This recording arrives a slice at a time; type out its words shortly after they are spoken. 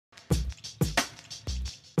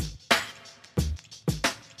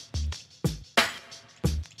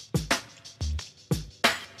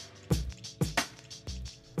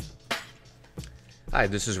Hi,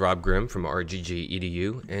 this is Rob Grimm from RGG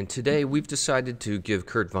EDU, and today we've decided to give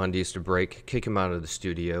Kurt Von Diest a break, kick him out of the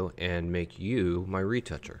studio, and make you my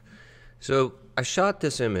retoucher. So I shot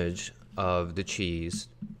this image of the cheese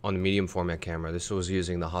on the medium format camera. This was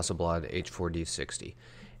using the Hasselblad H4D60,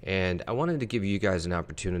 and I wanted to give you guys an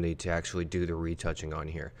opportunity to actually do the retouching on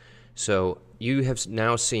here. So you have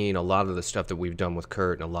now seen a lot of the stuff that we've done with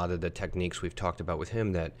Kurt and a lot of the techniques we've talked about with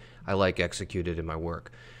him that I like executed in my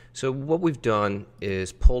work. So what we've done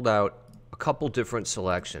is pulled out a couple different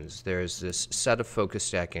selections. There's this set of focus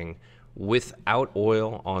stacking without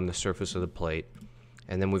oil on the surface of the plate,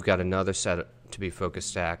 and then we've got another set to be focus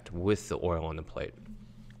stacked with the oil on the plate.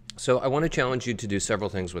 So I want to challenge you to do several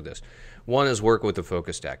things with this. One is work with the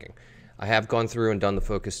focus stacking. I have gone through and done the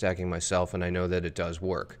focus stacking myself, and I know that it does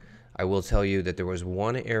work. I will tell you that there was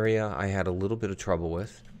one area I had a little bit of trouble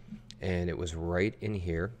with, and it was right in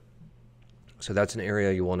here. So that's an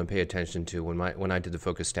area you want to pay attention to. When I did the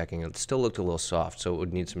focus stacking, it still looked a little soft, so it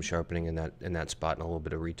would need some sharpening in that spot and a little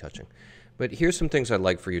bit of retouching. But here's some things I'd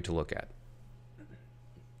like for you to look at.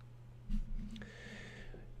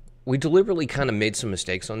 We deliberately kind of made some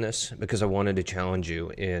mistakes on this because I wanted to challenge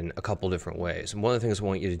you in a couple different ways. And one of the things I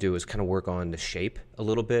want you to do is kind of work on the shape a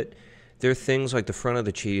little bit. There are things like the front of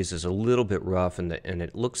the cheese is a little bit rough and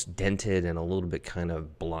it looks dented and a little bit kind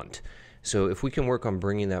of blunt. So if we can work on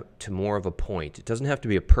bringing that to more of a point, it doesn't have to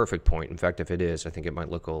be a perfect point. In fact, if it is, I think it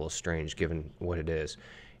might look a little strange given what it is.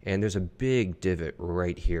 And there's a big divot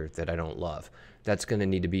right here that I don't love. That's going to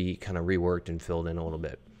need to be kind of reworked and filled in a little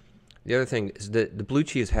bit. The other thing is that the blue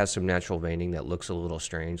cheese has some natural veining that looks a little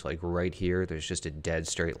strange. Like right here, there's just a dead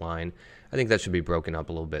straight line. I think that should be broken up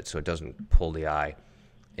a little bit so it doesn't pull the eye.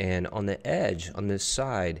 And on the edge, on this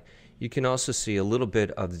side, you can also see a little bit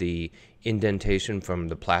of the indentation from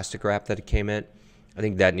the plastic wrap that it came in. I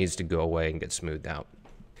think that needs to go away and get smoothed out.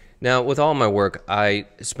 Now, with all my work, I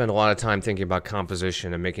spend a lot of time thinking about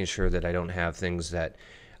composition and making sure that I don't have things that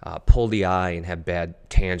pull the eye and have bad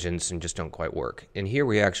tangents and just don't quite work. And here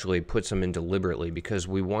we actually put some in deliberately because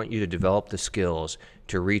we want you to develop the skills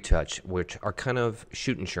to retouch, which are kind of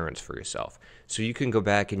shoot insurance for yourself. So you can go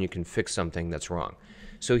back and you can fix something that's wrong.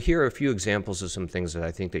 So here are a few examples of some things that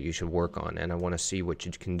I think that you should work on, and I want to see what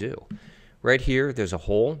you can do. Right here, there's a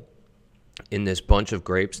hole in this bunch of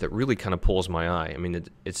grapes that really kind of pulls my eye. I mean,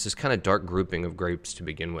 it's this kind of dark grouping of grapes to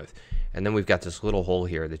begin with. And then we've got this little hole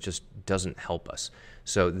here that just doesn't help us.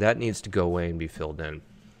 So that needs to go away and be filled in.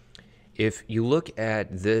 If you look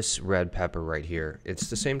at this red pepper right here,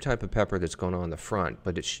 it's the same type of pepper that's going on the front,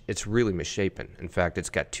 but it's really misshapen. In fact,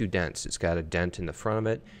 it's got two dents. It's got a dent in the front of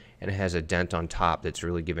it, and it has a dent on top that's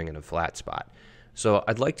really giving it a flat spot. So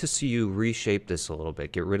I'd like to see you reshape this a little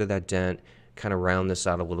bit. Get rid of that dent, kind of round this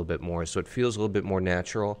out a little bit more so it feels a little bit more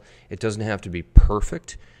natural. It doesn't have to be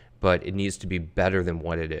perfect, but it needs to be better than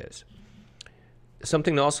what it is.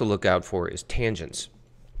 Something to also look out for is tangents.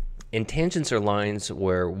 And tangents are lines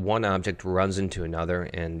where one object runs into another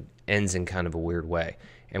and ends in kind of a weird way.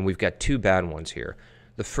 And we've got two bad ones here.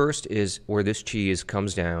 The first is where this cheese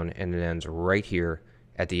comes down and it ends right here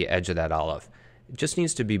at the edge of that olive. It just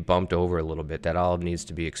needs to be bumped over a little bit. That olive needs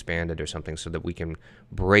to be expanded or something so that we can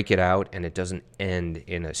break it out and it doesn't end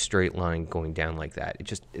in a straight line going down like that.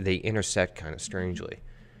 They intersect kind of strangely.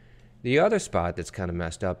 The other spot that's kind of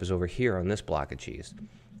messed up is over here on this block of cheese.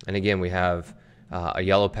 And again, we have a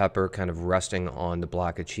yellow pepper kind of resting on the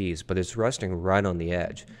block of cheese, but it's resting right on the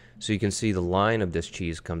edge. So you can see the line of this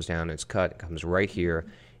cheese comes down, it's cut, it comes right here,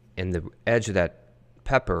 and the edge of that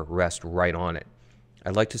pepper rests right on it.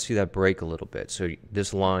 I'd like to see that break a little bit so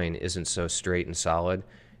this line isn't so straight and solid.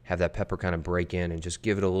 Have that pepper kind of break in and just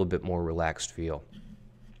give it a little bit more relaxed feel.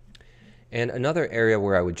 And another area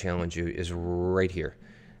where I would challenge you is right here.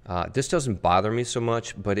 This doesn't bother me so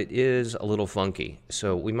much, but it is a little funky.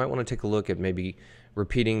 So we might want to take a look at maybe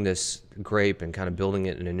repeating this grape and kind of building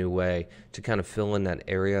it in a new way to kind of fill in that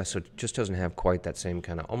area so it just doesn't have quite that same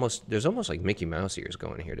kind of there's almost like Mickey Mouse ears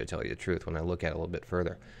going here, to tell you the truth, when I look at it a little bit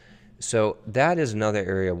further. So that is another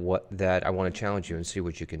area that I want to challenge you and see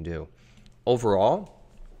what you can do. Overall,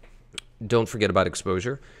 don't forget about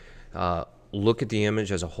exposure. Look at the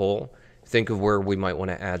image as a whole. Think of where we might want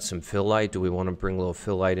to add some fill light. Do we want to bring a little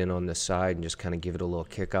fill light in on this side and just kind of give it a little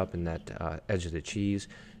kick up in that edge of the cheese?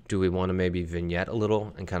 Do we want to maybe vignette a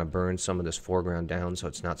little and kind of burn some of this foreground down so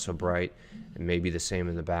it's not so bright, and maybe the same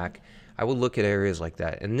in the back? I would look at areas like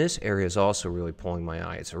that. And this area is also really pulling my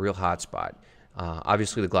eye. It's a real hot spot.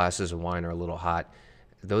 Obviously, the glasses of wine are a little hot.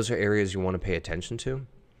 Those are areas you want to pay attention to.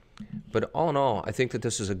 But all in all, I think that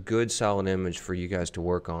this is a good, solid image for you guys to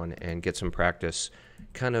work on and get some practice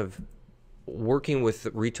kind of working with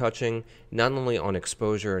retouching, not only on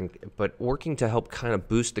exposure, but working to help kind of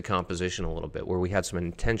boost the composition a little bit, where we had some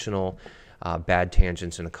intentional bad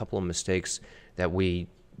tangents and a couple of mistakes that we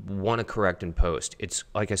want to correct in post. It's,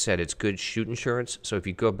 like I said, it's good shoot insurance. So if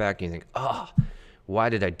you go back and you think, oh, why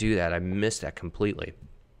did I do that? I missed that completely.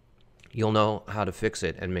 You'll know how to fix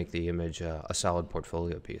it and make the image a solid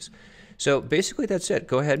portfolio piece. So basically that's it.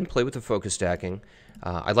 Go ahead and play with the focus stacking.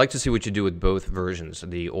 I'd like to see what you do with both versions,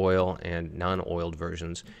 the oil and non-oiled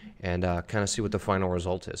versions, and kind of see what the final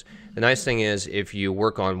result is. The nice thing is, if you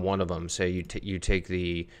work on one of them, say you take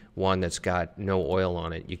the one that's got no oil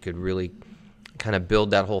on it, you could really kind of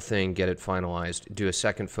build that whole thing, get it finalized, do a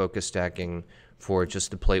second focus stacking for just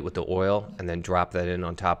the plate with the oil, and then drop that in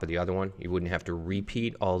on top of the other one. You wouldn't have to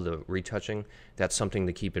repeat all the retouching. That's something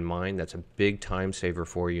to keep in mind. That's a big time saver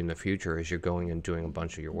for you in the future as you're going and doing a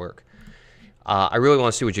bunch of your work. I really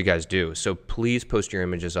want to see what you guys do, so please post your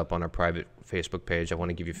images up on our private Facebook page. I want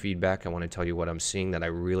to give you feedback. I want to tell you what I'm seeing that I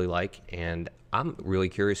really like, and I'm really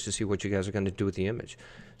curious to see what you guys are going to do with the image.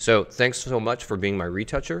 So thanks so much for being my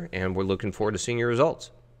retoucher, and we're looking forward to seeing your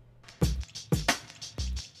results.